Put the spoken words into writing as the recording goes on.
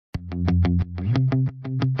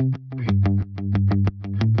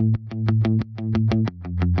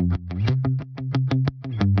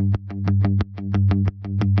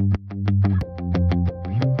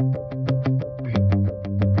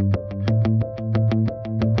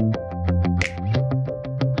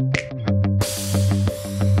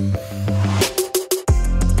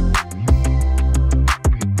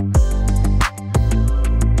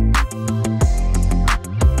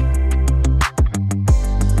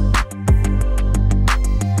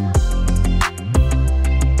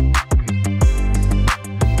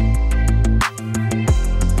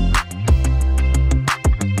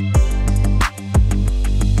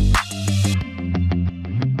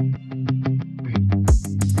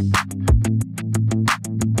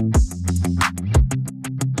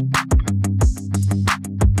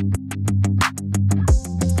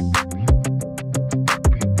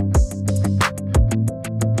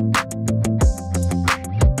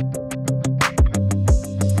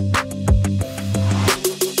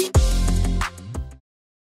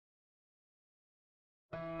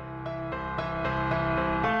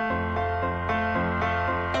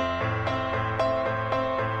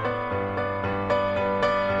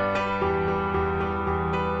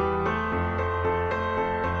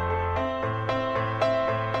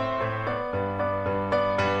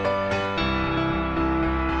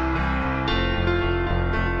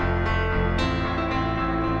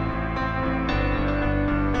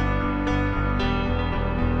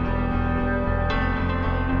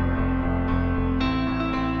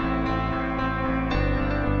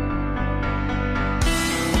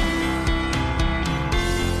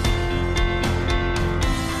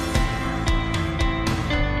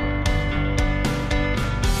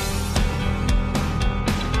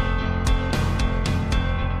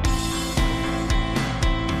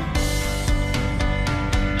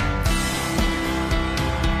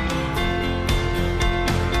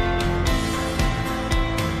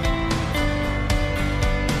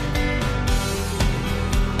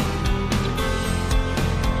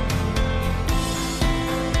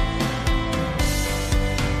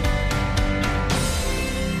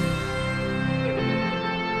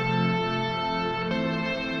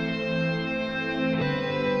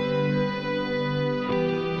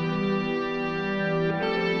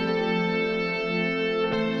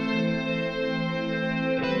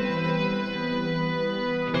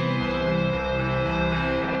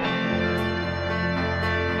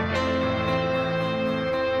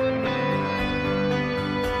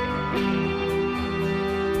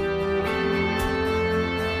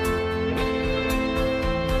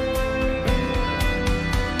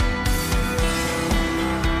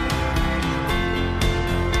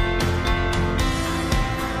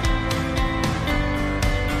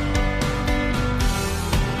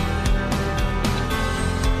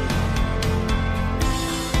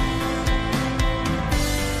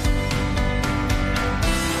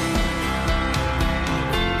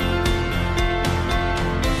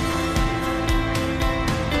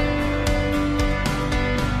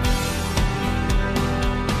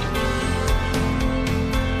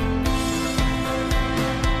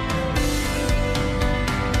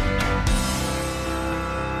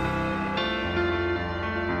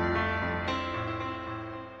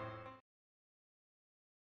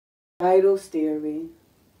Spiral stairway.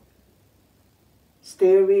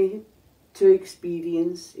 Stairway to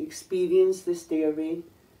experience the stairway.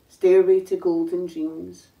 Stairway to golden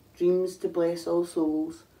dreams, dreams to bless all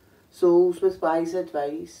souls, souls with wise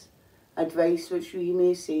advice, advice which we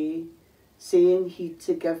may say and heed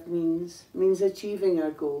to give means achieving our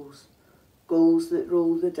goals, goals that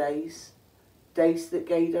roll the dice, dice that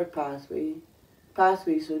guide our pathway,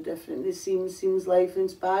 pathway so different it seems life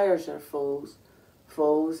inspires our falls,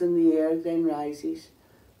 falls in the air then rises,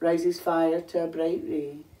 rises fire to a bright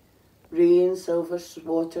ray, ray in silver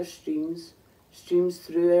water streams, streams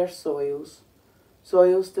through our soils,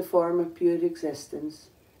 soils to form a pure existence,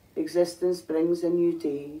 existence brings a new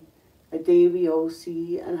day, a day we all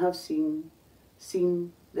see and have seen,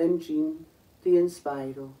 seen, then dream, the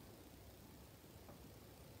inspiral.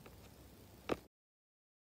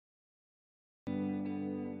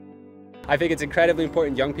 I think it's incredibly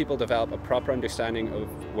important young people develop a proper understanding of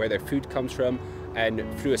where their food comes from, and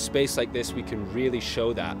through a space like this we can really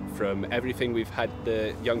show that. From everything we've had,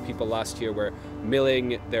 the young people last year were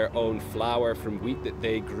milling their own flour from wheat that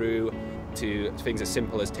they grew, to things as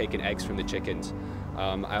simple as taking eggs from the chickens.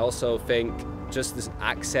 I also think just this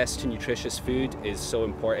access to nutritious food is so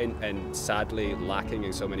important and sadly lacking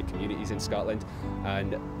in so many communities in Scotland,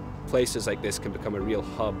 and places like this can become a real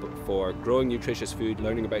hub for growing nutritious food,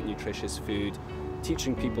 learning about nutritious food,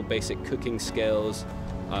 teaching people basic cooking skills.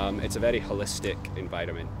 It's a very holistic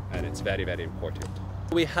environment and it's very, very important.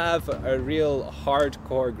 We have a real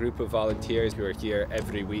hardcore group of volunteers who are here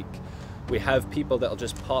every week. We have people that'll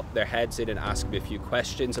just pop their heads in and ask me a few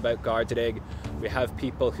questions about gardening. We have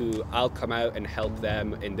people who I'll come out and help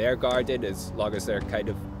them in their garden as long as they're kind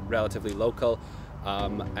of relatively local.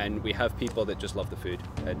 And we have people that just love the food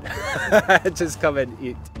and just come and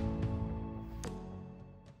eat.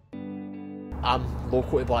 I'm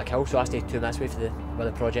local to Blackhill, so I stay 2 minutes away from where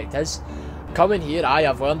the project is. Coming here,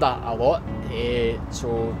 I've learned a lot.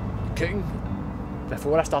 So cooking,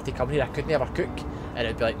 before I started coming here I couldn't ever cook, and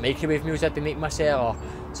it'd be like microwave meals I'd be making myself,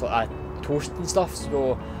 or sort of toast and stuff.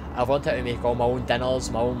 So I've learned how to make all my own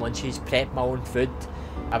dinners, my own lunches, prep my own food.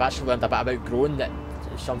 I've actually learned a bit about growing, that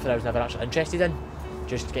is something I was never actually interested in.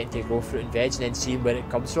 Just getting to grow fruit and veg and then seeing where it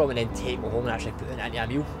comes from and then take it home and actually put it into a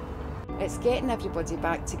meal. It's getting everybody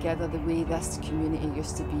back together the way this community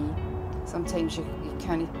used to be. Sometimes you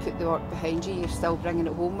can't put the work behind you, you're still bringing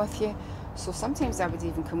it home with you. So sometimes I would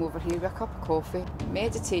even come over here with a cup of coffee,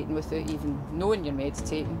 meditating without even knowing you're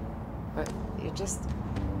meditating. But you're just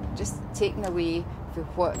taking away for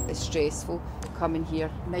what is stressful, coming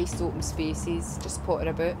here, nice open spaces, just potter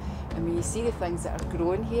about. And when you see the things that are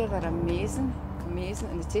growing here, they're amazing, amazing,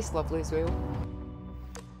 and they taste lovely as well.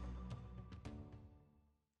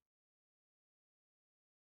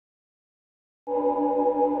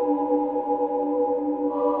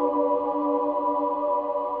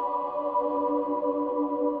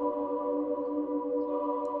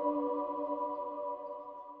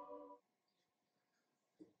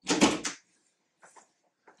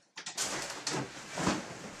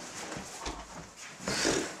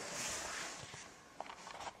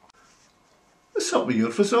 What's up with your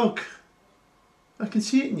physog? I can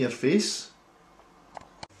see it in your face.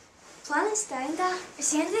 Planet's down, Dad.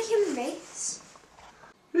 It's the end of the human race.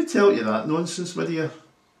 Who tell you that nonsense, my dear?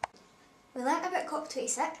 We learnt about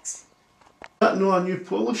COP26. That know a new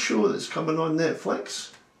Polish show that's coming on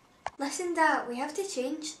Netflix? Listen, Dad, we have to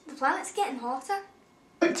change. The planet's getting hotter.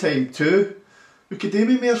 About time too. We could do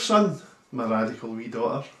me more, son, my radical wee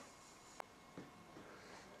daughter.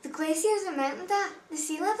 The glaciers are melting, Dad. The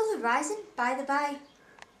sea levels are rising, by the by.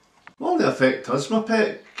 Will only affect us, my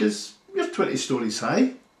pet, because we're 20 stories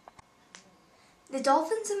high. The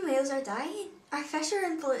dolphins and whales are dying. Our fish are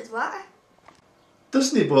in polluted water.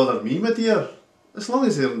 Doesn't bother me, my dear, as long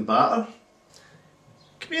as they're in batter.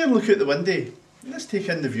 Come here and look out the window. Let's take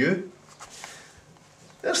in the view.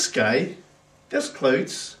 There's sky, there's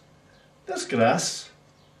clouds, there's grass,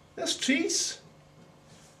 there's trees.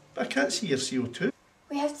 But I can't see your CO2.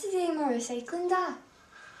 We have to do more recycling, Dad.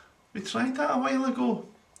 We tried that a while ago.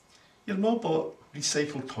 Your mum bought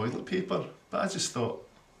recycled toilet paper, but I just thought,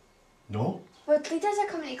 no. World leaders are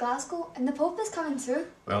coming to Glasgow and the Pope is coming too.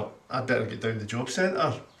 Well, I'd better get down the job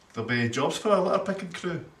centre. There'll be jobs for our litter picking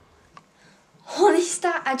crew. Honest,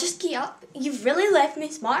 Dad, I just get up. You've really left me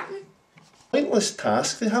smarting. Pointless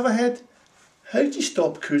task they have ahead. How do you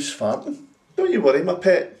stop crews farting? Don't you worry, my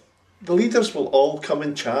pet. The leaders will all come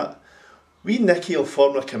and chat. We Nicky will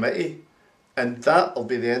form a committee, and that'll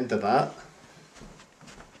be the end of that.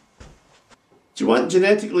 Do you want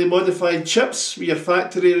genetically modified chips with your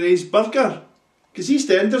factory raised burger? Because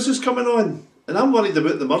EastEnders is coming on, and I'm worried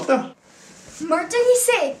about the murder. Murder, you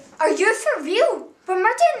say? Are you for real? When we're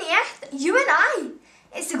doing the earth, you and I.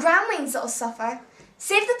 It's the grand minds that'll suffer.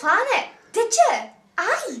 Save the planet. Did you?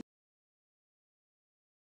 Aye.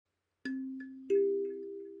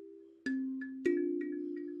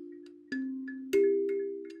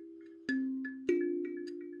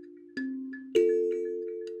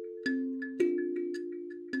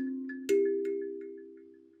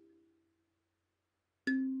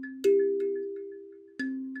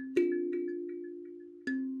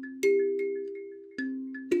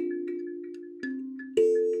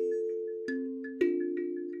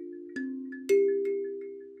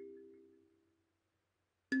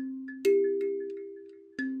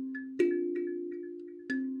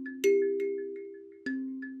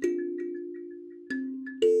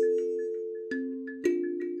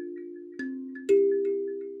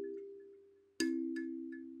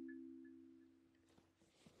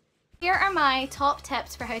 Here are my top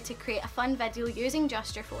tips for how to create a fun video using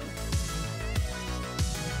just your phone.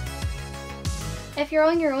 If you're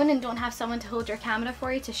on your own and don't have someone to hold your camera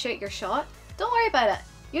for you to shoot your shot, don't worry about it.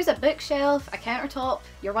 Use a bookshelf, a countertop,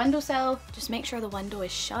 your windowsill. Just make sure the window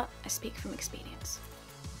is shut. I speak from experience.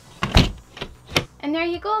 And there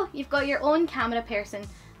you go, you've got your own camera person.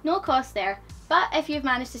 No cost there, but if you've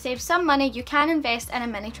managed to save some money, you can invest in a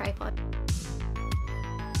mini tripod.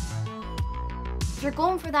 If you're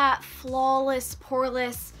going for that flawless,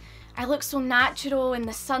 poreless, I look so natural in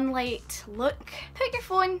the sunlight look, put your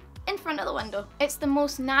phone in front of the window. It's the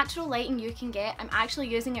most natural lighting you can get. I'm actually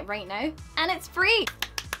using it right now and it's free.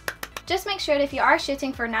 Just make sure that if you are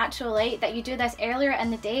shooting for natural light that you do this earlier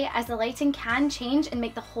in the day, as the lighting can change and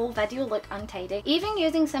make the whole video look untidy. Even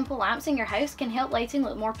using simple lamps in your house can help lighting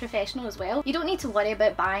look more professional as well. You don't need to worry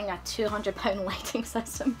about buying a £200 lighting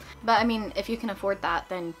system. But I mean, if you can afford that,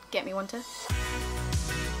 then get me one too.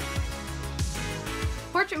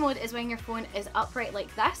 Portrait mode is when your phone is upright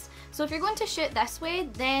like this. So if you're going to shoot this way,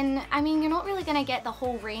 then I mean, you're not really going to get the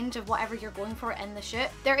whole range of whatever you're going for in the shoot.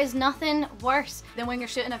 There is nothing worse than when you're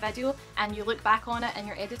shooting a video and you look back on it in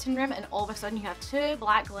your editing room and all of a sudden you have two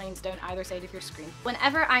black lines down either side of your screen.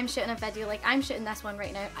 Whenever I'm shooting a video, like I'm shooting this one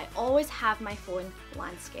right now, I always have my phone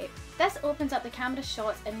landscape. This opens up the camera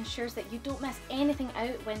shots and ensures that you don't miss anything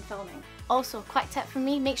out when filming. Also, quick tip from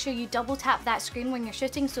me, make sure you double tap that screen when you're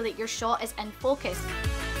shooting so that your shot is in focus.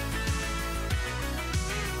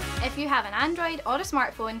 If you have an Android or a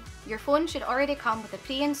smartphone, your phone should already come with a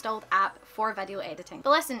pre-installed app for video editing.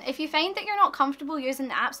 But listen, if you find that you're not comfortable using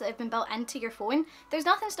the apps that have been built into your phone, there's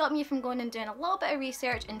nothing stopping you from going and doing a little bit of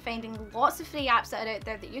research and finding lots of free apps that are out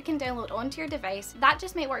there that you can download onto your device. That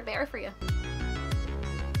just may work better for you.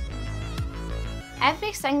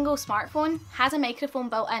 Every single smartphone has a microphone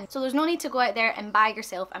built in, so there's no need to go out there and buy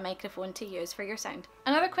yourself a microphone to use for your sound.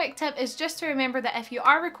 Another quick tip is just to remember that if you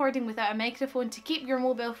are recording without a microphone, to keep your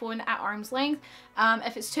mobile phone at arm's length.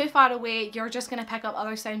 If it's too far away, you're just going to pick up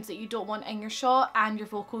other sounds that you don't want in your shot, and your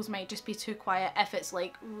vocals might just be too quiet if it's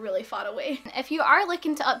like really far away. If you are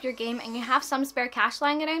looking to up your game and you have some spare cash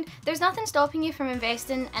lying around, there's nothing stopping you from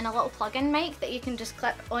investing in a little plug-in mic that you can just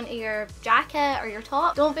clip onto your jacket or your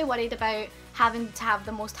top. Don't be worried about having to have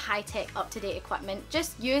the most high-tech up-to-date equipment.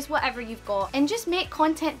 Just use whatever you've got and just make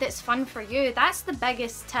content that's fun for you. That's the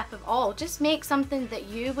biggest tip of all. Just make something that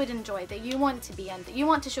you would enjoy, that you want to be in, that you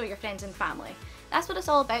want to show your friends and family. That's what it's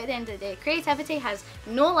all about at the end of the day. Creativity has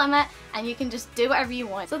no limit and you can just do whatever you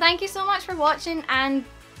want. So thank you so much for watching and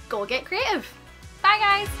go get creative. Bye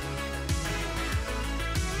guys!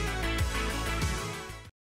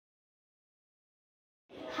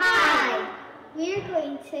 Hi! We're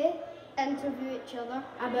going to interview each other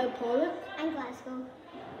about Pollock And Glasgow.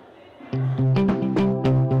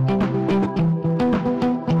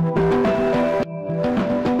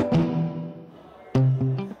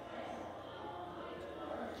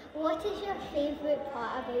 What is your favourite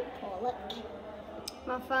part about Pollock?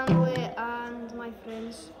 My family and my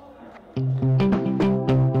friends.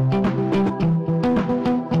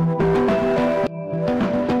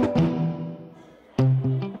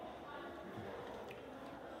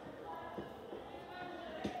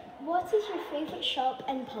 What is your favourite shop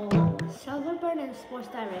in Pollock? Silverburn and Sports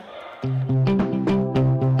Direct.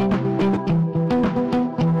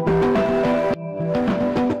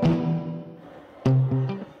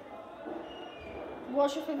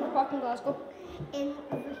 What's your favourite park in Glasgow? In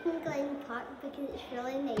Glen Park because it's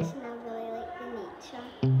really nice and I really like the nature.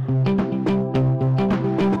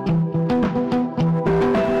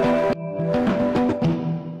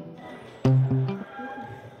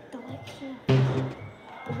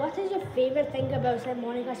 What is your favourite thing about St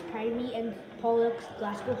Monica's Primary in Pollock,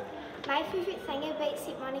 Glasgow? My favourite thing about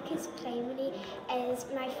St Monica's Primary is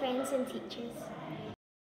my friends and teachers.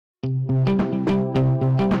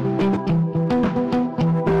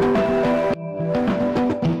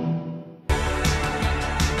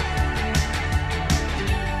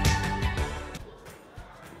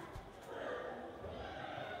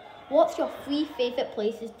 3 favourite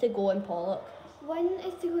places to go in Pollock? One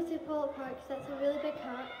is to go to Pollock Park, because that's a really big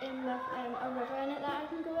park with a river in it that I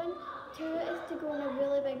can go in. 2 is to go on a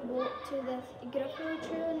really big walk to this Griffith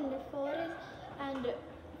trail in the forest. And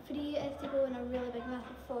 3 is to go in a really big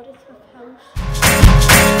massive forest with hills.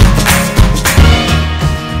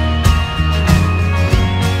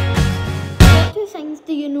 What 2 things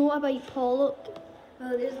do you know about Pollock?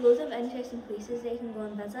 Well, there's loads of interesting places they can go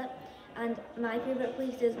and visit, and my favourite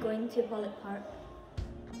place is going to Pollock Park.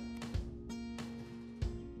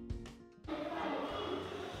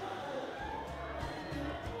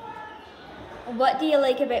 What do you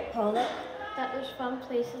like about Pollock? That there's fun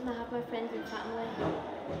places and I have my friends and family.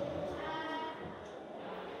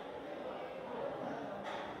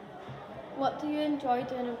 What do you enjoy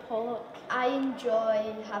doing in Pollock? I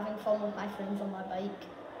enjoy having fun with my friends on my bike.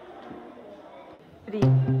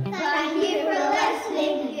 Thank you for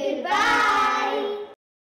listening. Goodbye.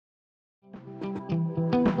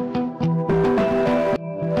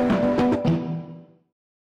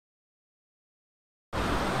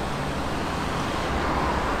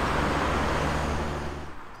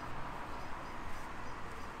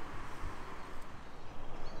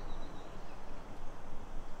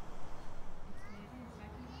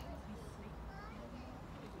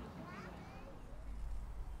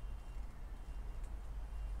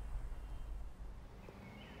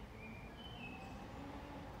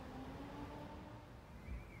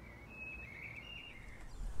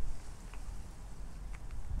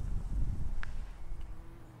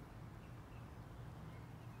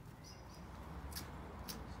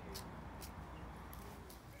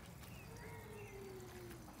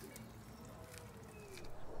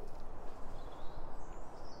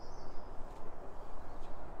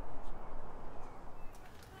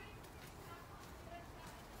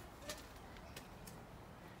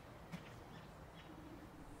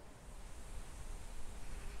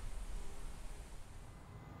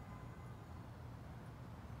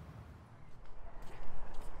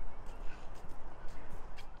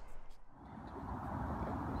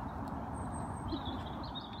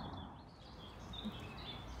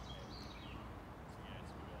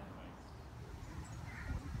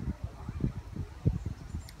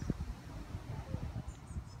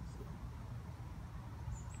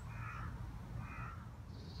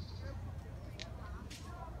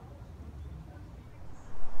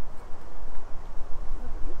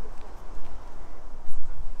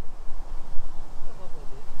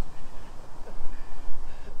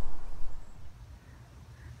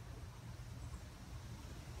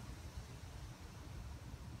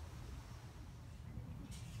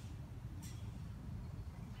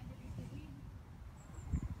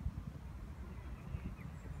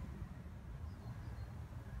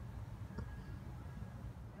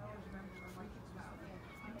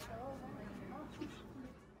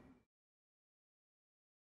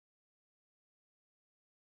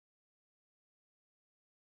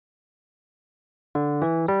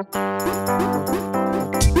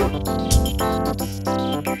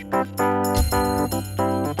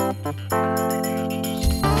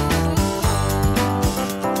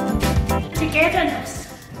 Togetherness.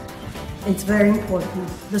 It's very important,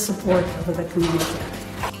 the support of the community.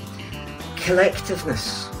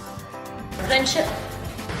 Collectiveness. Friendship.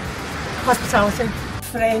 Hospitality.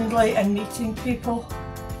 Friendly and meeting people.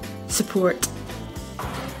 Support.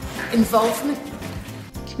 Involvement.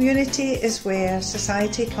 Community is where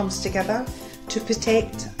society comes together to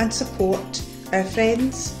protect and support our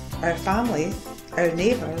friends, our family, our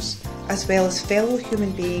neighbours, as well as fellow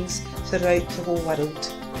human beings throughout the whole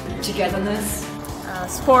world. Togetherness.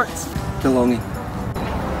 Sport. Belonging.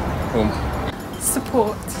 Home.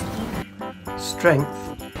 Support.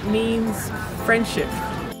 Strength. Means friendship.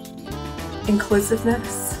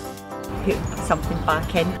 Inclusiveness. Put something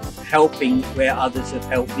back in. Helping where others have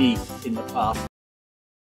helped me in the past.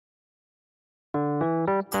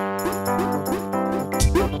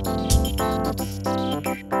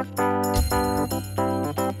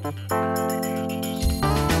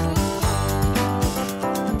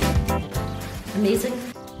 Amazing.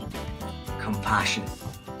 Compassion.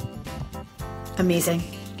 Amazing.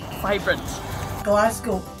 Vibrant.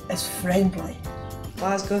 Glasgow is friendly.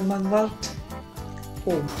 Glasgow in one word.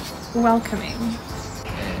 Home. Welcoming.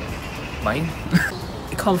 Mine.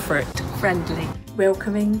 Comfort. Friendly.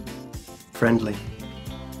 Welcoming. Friendly.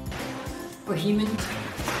 Bohemian.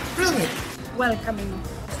 Brilliant. Welcoming.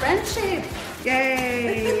 Friendship.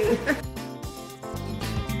 Yay!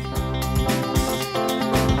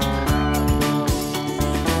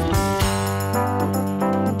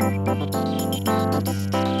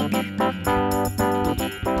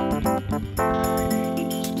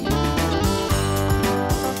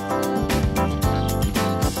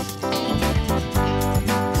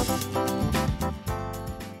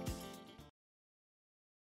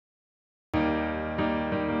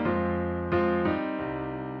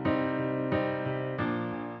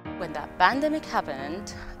 When the pandemic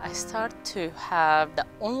happened, I started to have the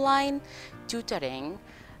online tutoring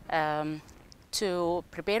to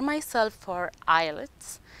prepare myself for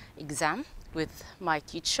IELTS exam with my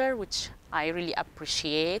teacher, which I really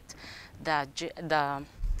appreciate her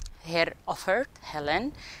offer,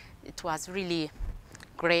 Helen. It was really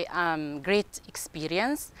great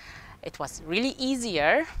experience. It was really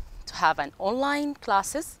easier to have an online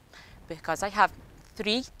classes because I have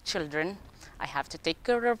 3 children. I have to take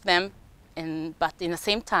care of them, but in the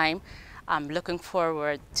same time, I'm looking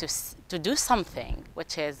forward to do something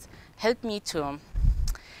which is help me to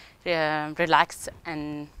relax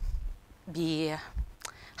and be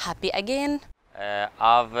happy again.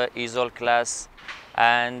 Have ESOL class,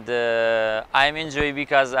 and I'm enjoying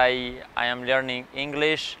because I am learning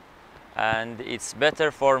English, and it's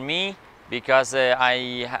better for me because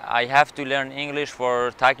I have to learn English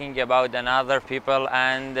for talking about another people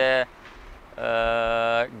and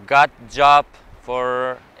got job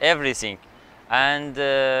for everything, and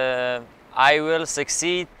I will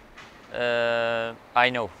succeed, I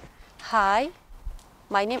know. Hi,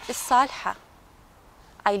 my name is Salha.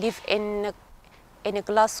 I live in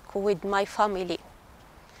Glasgow with my family.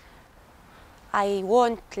 I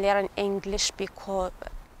want to learn English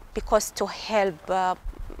because to help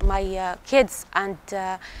my kids and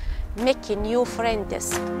make new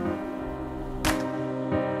friends.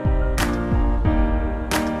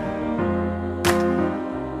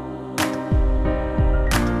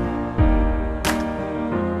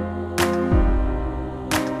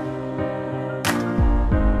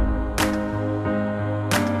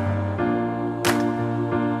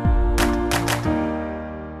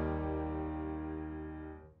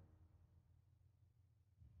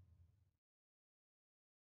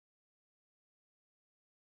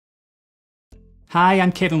 Hi,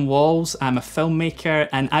 I'm Kevin Walls. I'm a filmmaker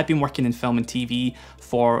and I've been working in film and TV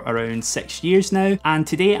for around 6 years now. And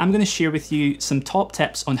today I'm going to share with you some top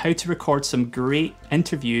tips on how to record some great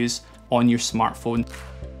interviews on your smartphone.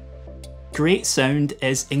 Great sound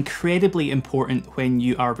is incredibly important when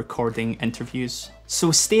you are recording interviews.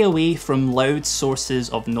 So stay away from loud sources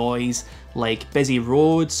of noise like busy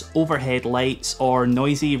roads, overhead lights, or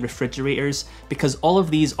noisy refrigerators, because all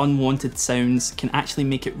of these unwanted sounds can actually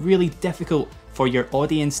make it really difficult for your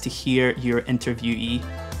audience to hear your interviewee.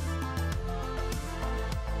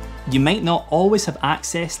 You might not always have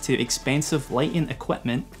access to expensive lighting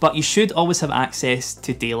equipment, but you should always have access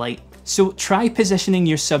to daylight. So try positioning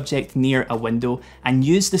your subject near a window and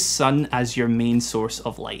use the sun as your main source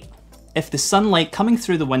of light. If the sunlight coming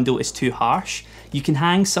through the window is too harsh, you can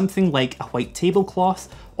hang something like a white tablecloth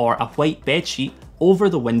or a white bedsheet over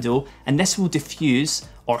the window, and this will diffuse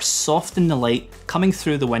or soften the light coming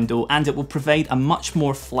through the window, and it will provide a much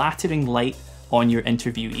more flattering light on your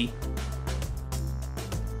interviewee.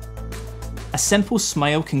 A simple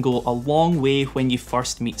smile can go a long way when you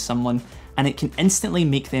first meet someone, and it can instantly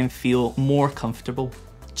make them feel more comfortable.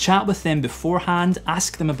 Chat with them beforehand,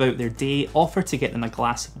 ask them about their day, offer to get them a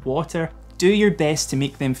glass of water. Do your best to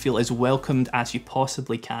make them feel as welcomed as you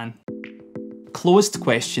possibly can. Closed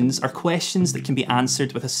questions are questions that can be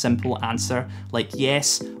answered with a simple answer like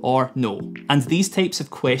yes or no. And these types of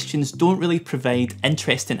questions don't really provide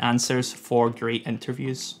interesting answers for great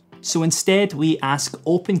interviews. So instead we ask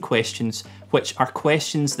open questions, which are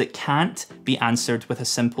questions that can't be answered with a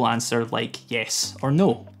simple answer like yes or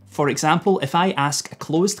no. For example, if I ask a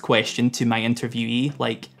closed question to my interviewee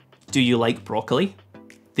like, do you like broccoli?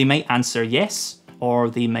 They might answer yes, or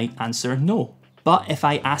they might answer no. But if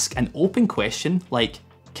I ask an open question like,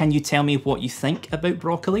 can you tell me what you think about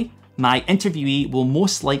broccoli? My interviewee will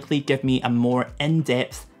most likely give me a more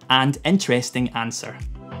in-depth and interesting answer.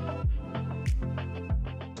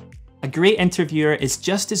 A great interviewer is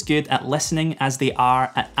just as good at listening as they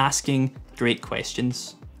are at asking great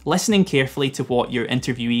questions. Listening carefully to what your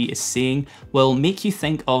interviewee is saying will make you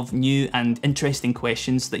think of new and interesting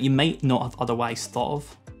questions that you might not have otherwise thought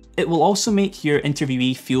of. It will also make your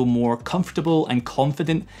interviewee feel more comfortable and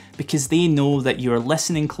confident because they know that you're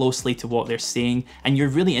listening closely to what they're saying and you're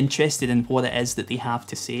really interested in what it is that they have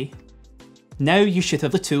to say. Now you should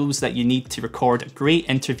have the tools that you need to record great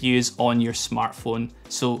interviews on your smartphone.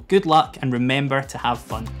 So good luck and remember to have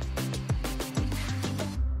fun.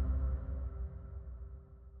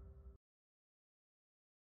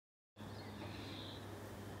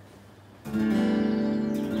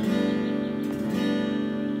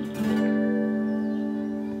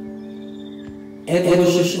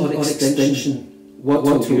 Evolution or extinction, what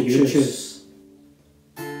will you choose?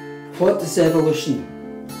 What is evolution?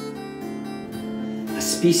 A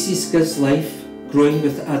species gives life, growing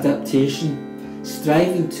with adaptation,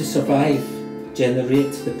 striving to survive,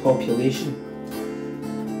 generate the population.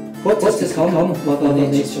 What is to come, Mother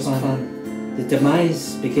Nature's plan? The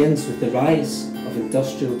demise begins with the rise of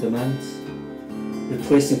industrial demand,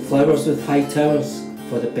 replacing flowers with high towers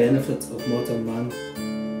for the benefit of modern man.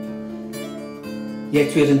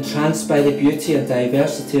 Yet we're entranced by the beauty and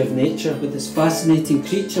diversity of nature with its fascinating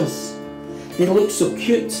creatures. They look so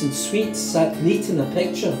cute and sweet, sat neat in a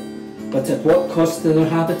picture, but at what cost to their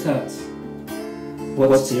habitats?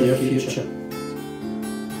 What's their future?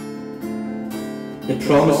 The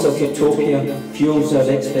promise of utopia fuels our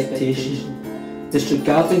expectation.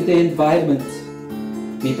 Disregarding the environment,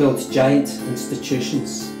 we build giant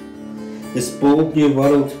institutions. This bold new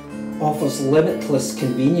world offers limitless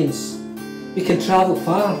convenience. We can travel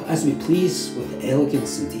far as we please with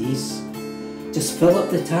elegance and ease. Just fill up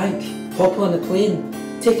the tank, hop on a plane,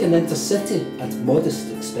 take an intercity at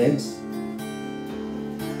modest expense.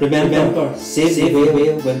 Remember, save the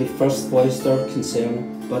whale when we first voiced our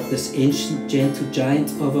concern, but this ancient gentle giant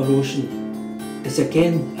of our ocean is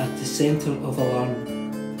again at the centre of alarm.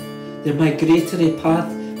 Their migratory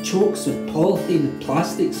path chokes with polythene and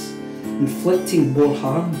plastics, inflicting more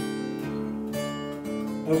harm.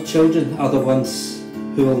 Our children are the ones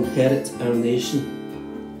who will inherit our nation.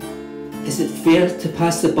 Is it fair to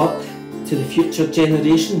pass the buck to the future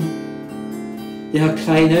generation? They are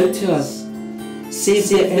crying out to us, save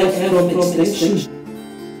the earth from extinction.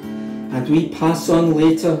 And we pass on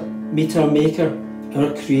later, meet our maker,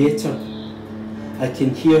 our creator. I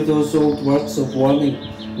can hear those old words of warning,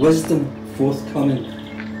 wisdom forthcoming.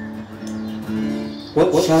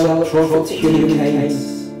 What shall it profit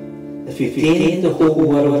humankind if we gain the whole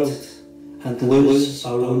world and lose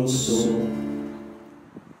our own soul?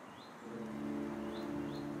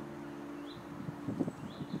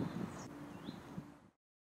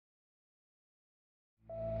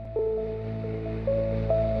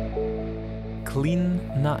 Clean,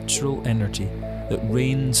 natural energy that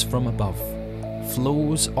rains from above,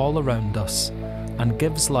 flows all around us, and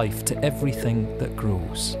gives life to everything that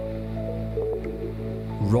grows.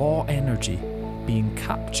 Raw energy being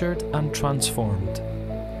captured and transformed,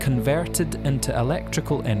 converted into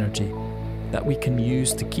electrical energy that we can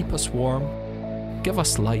use to keep us warm, give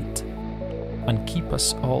us light, and keep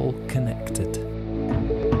us all connected.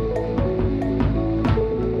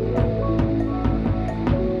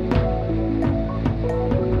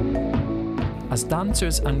 As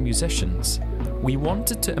dancers and musicians, we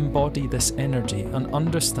wanted to embody this energy and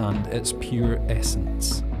understand its pure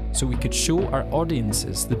essence, so we could show our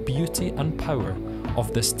audiences the beauty and power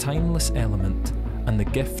of this timeless element and the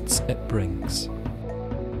gifts it brings.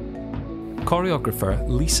 Choreographer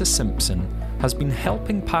Lisa Simpson has been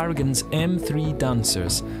helping Paragon's M3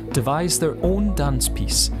 dancers devise their own dance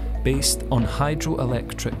piece based on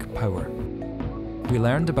hydroelectric power. We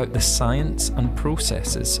learned about the science and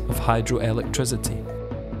processes of hydroelectricity,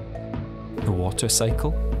 the water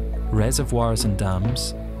cycle, reservoirs and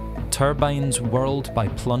dams, turbines whirled by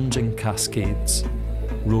plunging cascades,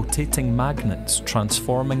 rotating magnets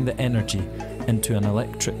transforming the energy into an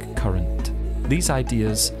electric current. These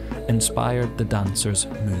ideas inspired the dancers'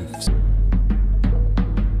 moves.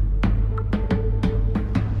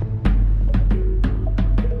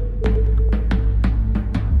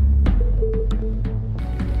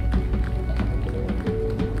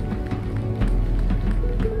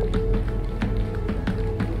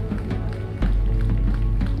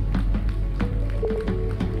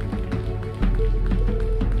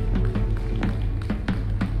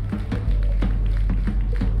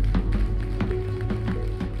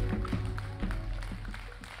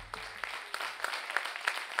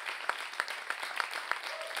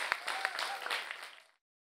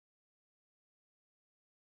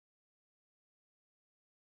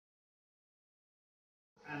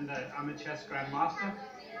 And I'm a chess grandmaster.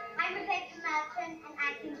 I'm Rebecca Melton and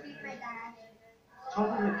I can beat my dad.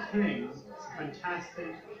 Top of the King is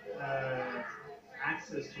fantastic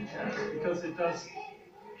access to chess because it does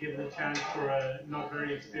give the chance for a not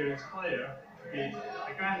very experienced player to be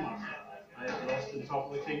a grandmaster. I have lost in Top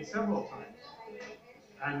of the King several times.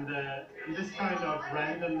 And this kind of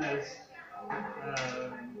randomness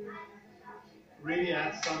really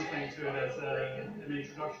adds something to it as an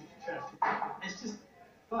introduction to chess. It's just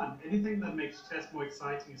fun. Anything that makes chess more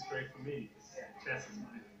exciting is great for me. Chess is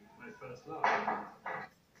my first love.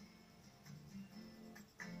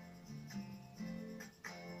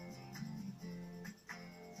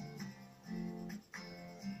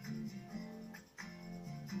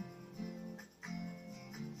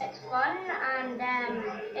 It's fun and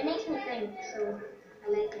it makes me think, so I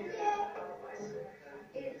like it.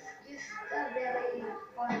 It's just a really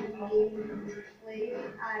fun game to play,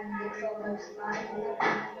 and it's all about strategy.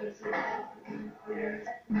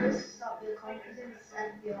 Boosts up your confidence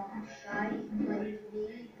if you're shy, like me,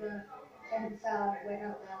 but it's a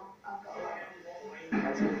winner. Well, I've got a lot of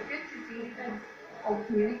it. It's good to see that I'll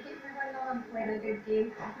communicate with one another and play a good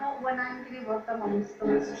game. Not one angry word amongst them,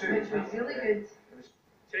 which was really good.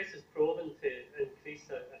 Chess is proven to increase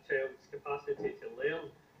a child's capacity to learn,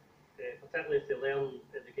 particularly if they learn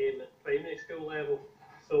the game at primary school level.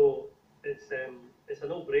 So it's a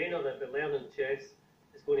no-brainer that the learning chess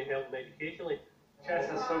is going to help them educationally. Chess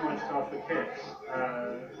has so much to offer kids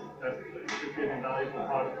that it should be an invaluable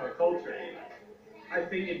part of our culture. I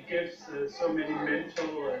think it gives so many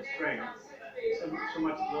mental strengths, so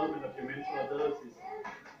much development of your mental abilities,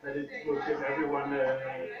 that it will give everyone a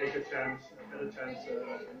better chance in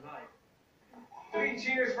life. 3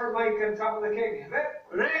 cheers for Mike on top of the king.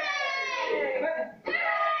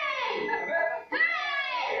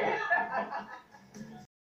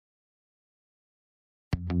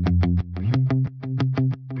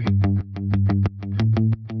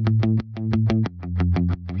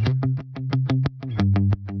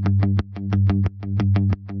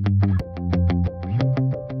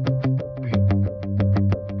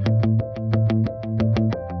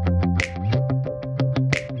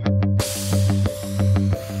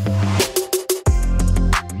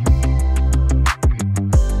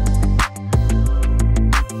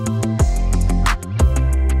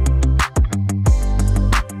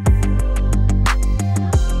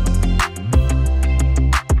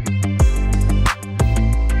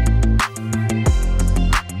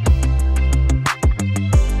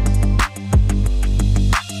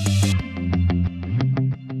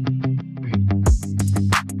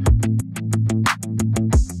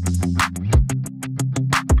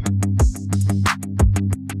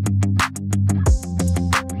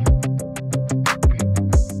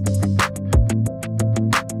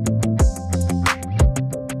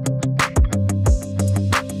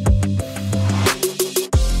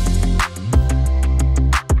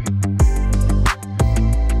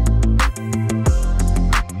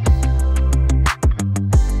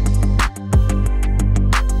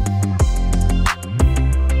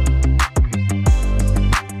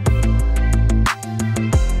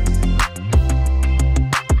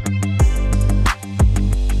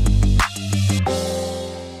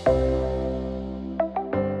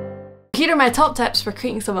 Here are my top tips for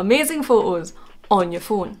creating some amazing photos on your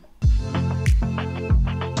phone.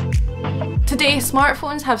 Today,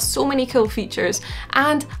 smartphones have so many cool features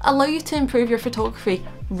and allow you to improve your photography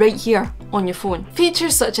right here on your phone.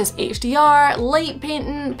 Features such as HDR, light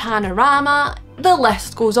painting, panorama, the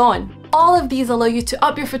list goes on. All of these allow you to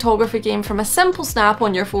up your photography game from a simple snap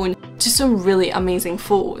on your phone to some really amazing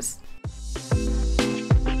photos.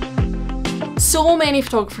 So many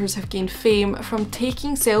photographers have gained fame from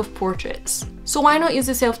taking self-portraits. So why not use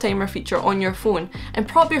the self-timer feature on your phone and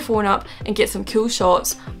prop your phone up and get some cool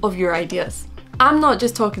shots of your ideas. I'm not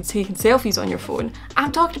just talking taking selfies on your phone,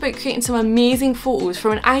 I'm talking about creating some amazing photos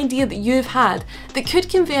from an idea that you've had that could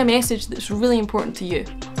convey a message that's really important to you.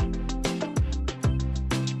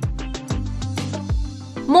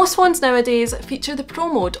 Most phones nowadays feature the Pro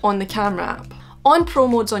mode on the camera app. On Pro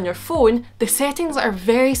modes on your phone, the settings are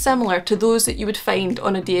very similar to those that you would find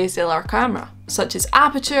on a DSLR camera, such as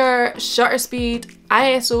aperture, shutter speed,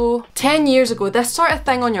 ISO. 10 years ago, this sort of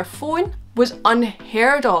thing on your phone was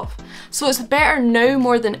unheard of. So it's better now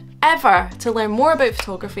more than ever to learn more about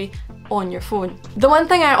photography on your phone. The one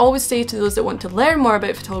thing I always say to those that want to learn more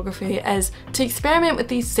about photography is to experiment with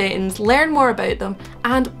these settings, learn more about them,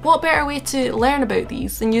 and what better way to learn about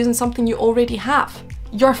these than using something you already have,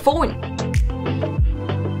 your phone.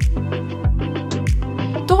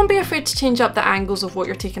 Don't be afraid to change up the angles of what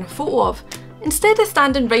you're taking a photo of. Instead of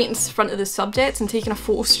standing right in front of the subject and taking a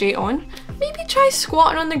photo straight on, maybe try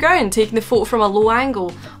squatting on the ground, taking the photo from a low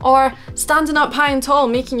angle, or standing up high and tall,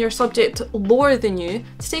 making your subject lower than you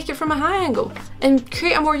to take it from a high angle and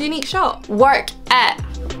create a more unique shot. Work it!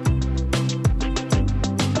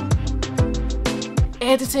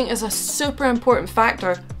 Editing is a super important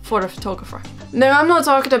factor for a photographer. Now, I'm not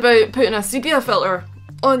talking about putting a sepia filter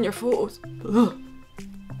on your photos. Ugh.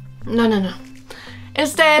 No.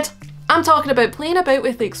 Instead, I'm talking about playing about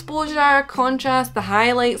with the exposure, contrast, the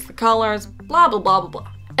highlights, the colours, blah blah blah blah blah.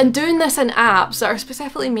 And doing this in apps that are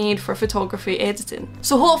specifically made for photography editing.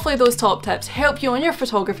 So hopefully those top tips help you on your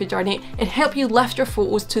photography journey and help you lift your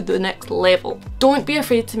photos to the next level. Don't be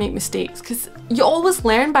afraid to make mistakes, because you always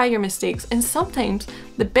learn by your mistakes, and sometimes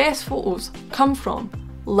the best photos come from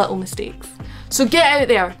little mistakes. So get out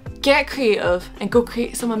there, get creative, and go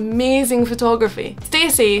create some amazing photography. Stay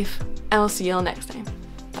safe, and I'll see you all next time.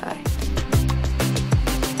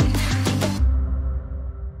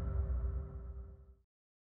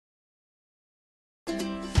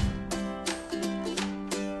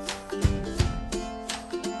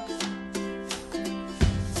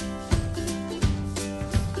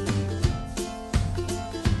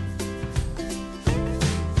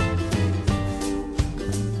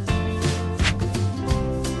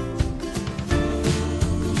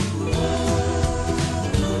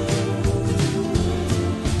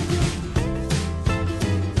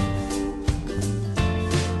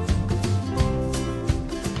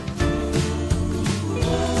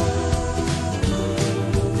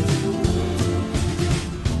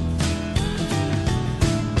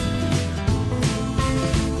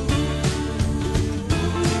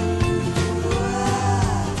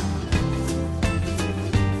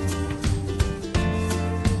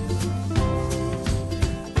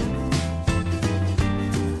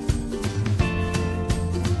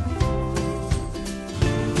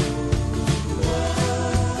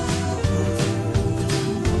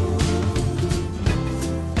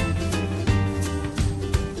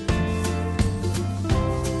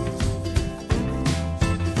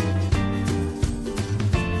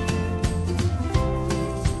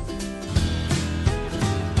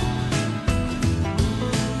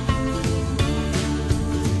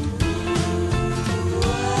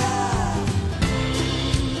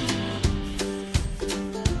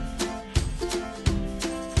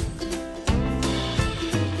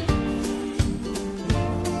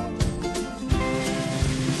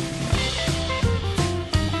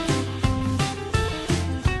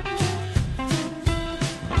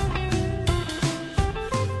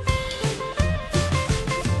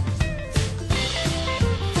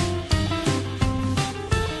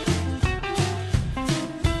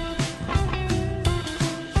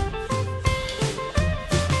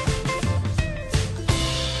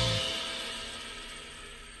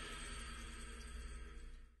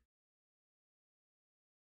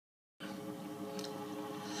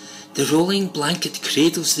 The rolling blanket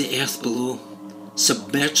cradles the earth below,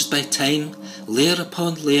 submerged by time, layer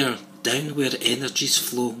upon layer, down where energies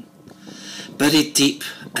flow. Buried deep,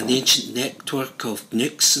 an ancient network of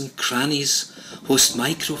nooks and crannies host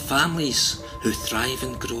micro-families who thrive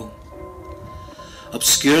and grow.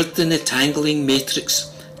 Obscured in the tangling matrix,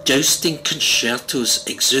 jousting concertos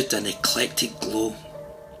exude an eclectic glow.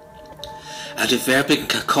 A reverbing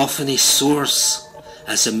cacophony soars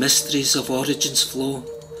as the mysteries of origins flow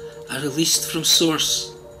are released from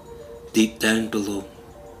source, deep down below.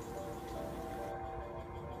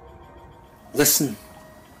 Listen,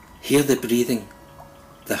 hear the breathing,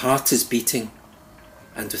 the heart is beating,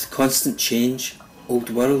 and with constant change, old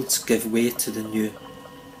worlds give way to the new.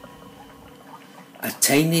 A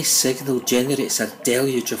tiny signal generates a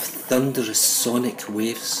deluge of thunderous sonic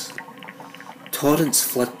waves. Torrents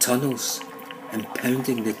flood tunnels,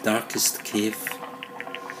 impounding the darkest cave.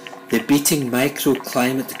 The beating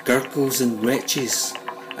microclimate gurgles and retches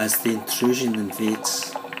as the intrusion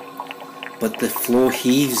invades. But the flow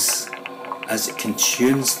heaves as it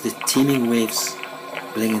consumes the teeming waves,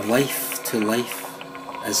 bringing life to life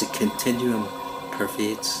as the continuum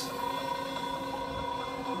pervades.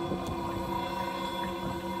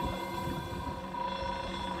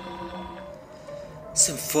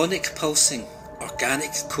 Symphonic pulsing,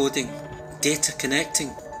 organic coding, data connecting,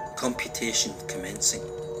 computation commencing.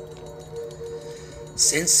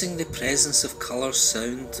 Sensing the presence of colour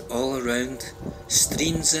sound all around,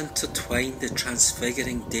 streams intertwine the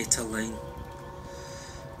transfiguring data line.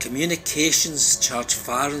 Communications charge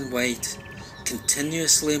far and wide,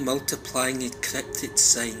 continuously multiplying encrypted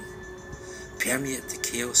sign, permeate the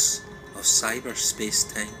chaos of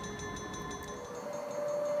cyberspace-time.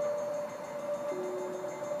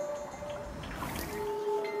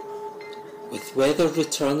 With weather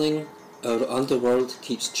returning, our underworld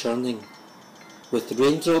keeps churning. With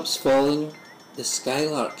raindrops falling, the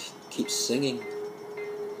skylark keeps singing.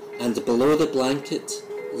 And below the blanket,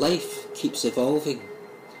 life keeps evolving.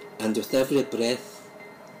 And with every breath,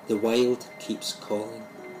 the wild keeps calling.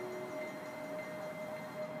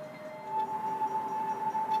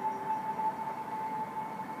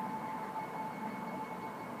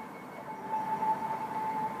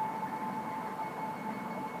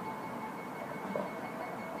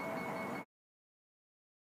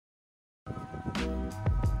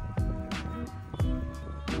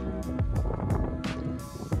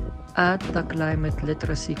 At the climate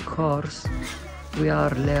literacy course, we are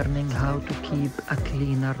learning how to keep a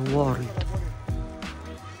cleaner world.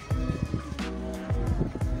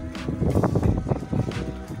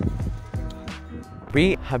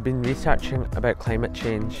 We have been researching about climate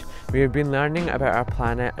change. We have been learning about our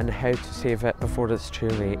planet and how to save it before it's too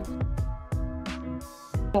late.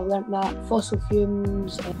 I've learnt that fossil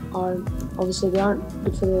fuels aren't good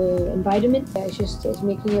for the environment. It's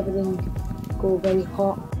making everything go very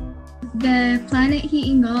hot. The planet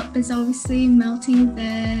heating up is obviously melting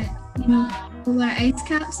the, polar ice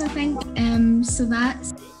caps, I think. So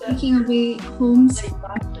that's taking away homes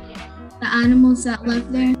for the animals that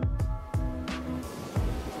live there.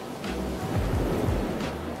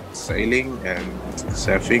 Sailing and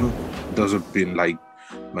surfing, those have been like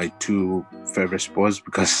my two favorite sports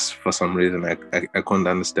because for some reason I couldn't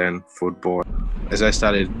understand football. As I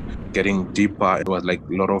started getting deeper, it was like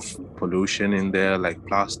a lot of pollution in there, like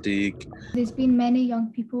plastic. There's been many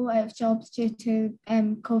young people out of jobs due to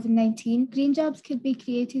COVID-19. Green jobs could be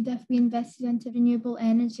created if we invested into renewable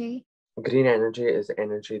energy. Green energy is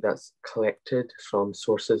energy that's collected from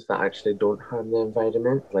sources that actually don't harm the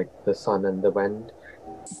environment, like the sun and the wind.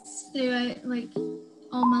 Throughout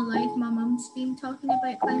all my life, my mum's been talking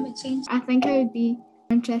about climate change. I think I would be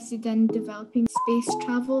interested in developing space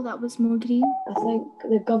travel that was more green. I think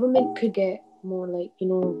the government could get more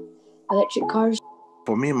electric cars.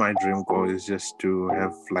 For me, my dream goal is just to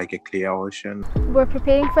have like a clear ocean. We're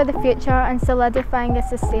preparing for the future and solidifying a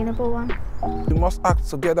sustainable one. We must act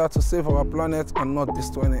together to save our planet and not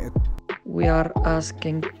destroy it. We are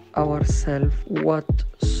asking ourselves what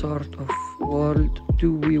sort of world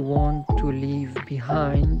do we want to leave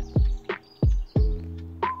behind?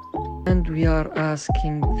 And we are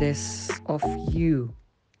asking this of you.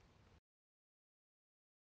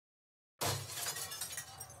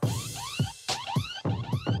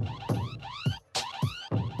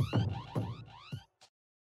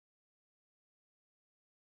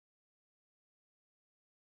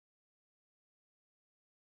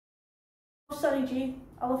 Sunny G.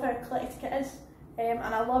 I love how eclectic it is, and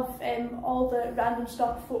I love all the random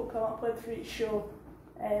stuff folk come up with for each show,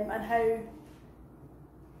 and how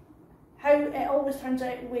it always turns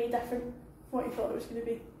out way different from what you thought it was going to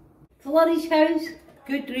be. Flourish House,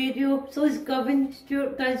 good radio, so is Gavin.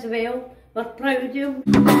 Stuart does well. We're proud of him.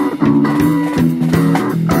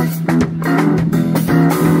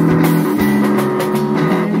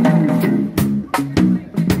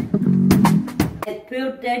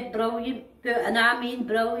 Poor did brilliant, and I mean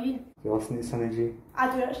brilliant. You listen to Sunny G?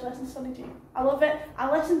 I do actually listen to Sunny G. I love it.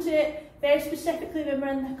 I listen to it very specifically when we're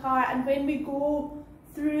in the car and when we go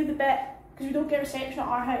through the bit, because we don't get reception at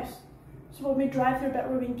our house. So when we drive through a bit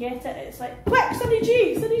where we can get it, it's like, quick, Sunny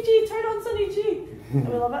G, turn on Sunny G. And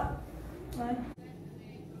we love it. Aye.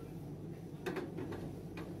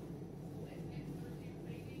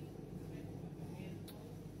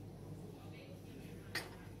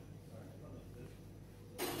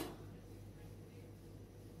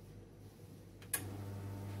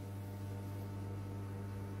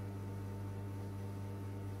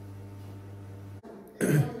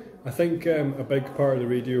 I think a big part of the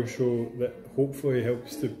radio show that hopefully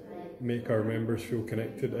helps to make our members feel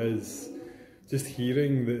connected is just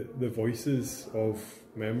hearing the voices of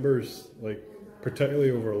members, like particularly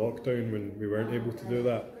over lockdown when we weren't able to do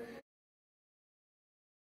that.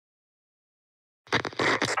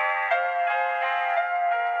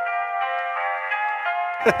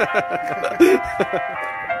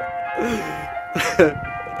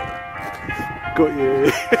 Got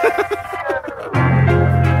you.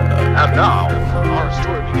 And now, our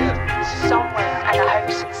story begins.